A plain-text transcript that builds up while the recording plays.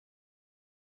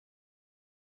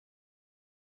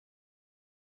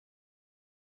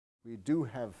We do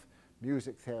have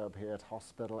music therapy at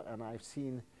hospital, and I've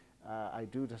seen, I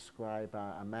do describe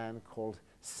a man called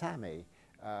Sammy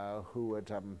who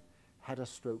had a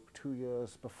stroke 2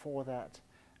 years before that,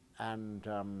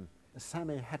 and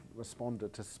Sammy hadn't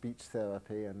responded to speech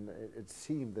therapy, and it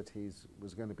seemed that he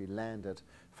was going to be landed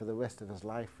for the rest of his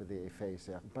life with the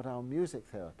aphasia. But our music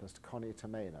therapist, Connie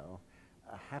Tomeno,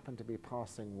 happened to be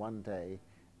passing one day,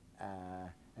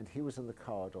 and he was in the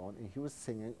corridor, and he was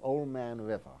singing Old Man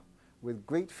River with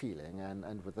great feeling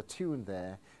and with a tune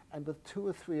there, and with 2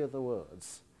 or 3 of the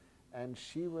words. And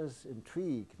she was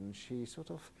intrigued, and she sort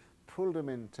of pulled him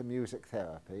into music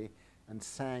therapy and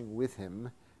sang with him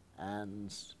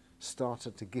and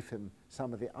started to give him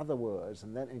some of the other words,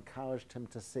 and then encouraged him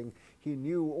to sing. He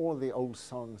knew all the old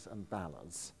songs and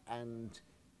ballads, and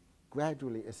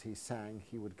gradually as he sang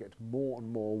he would get more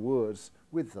and more words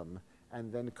with them,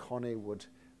 and then Connie would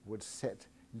set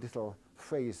little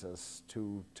phrases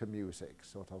to music,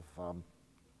 sort of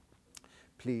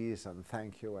please and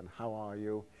thank you and how are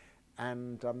you,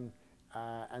 and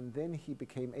then he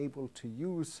became able to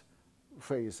use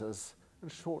phrases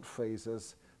and short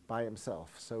phrases by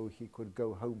himself, so he could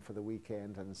go home for the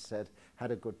weekend and said,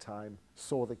 had a good time,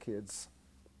 saw the kids.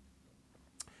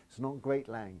 It's not great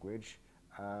language.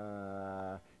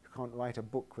 You can't write a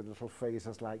book with little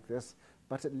phrases like this,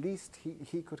 but at least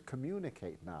he could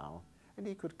communicate now, and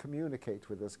he could communicate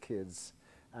with his kids.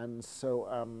 And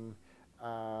so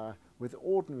with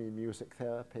ordinary music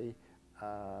therapy,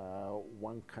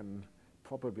 one can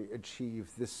probably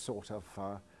achieve this sort of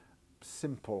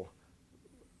simple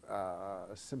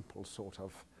sort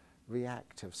of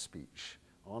reactive speech,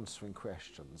 answering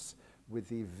questions. With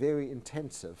the very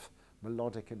intensive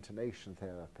melodic intonation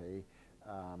therapy,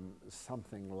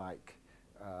 something like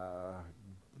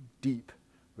deep,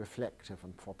 reflective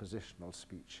and propositional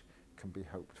speech can be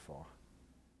hoped for.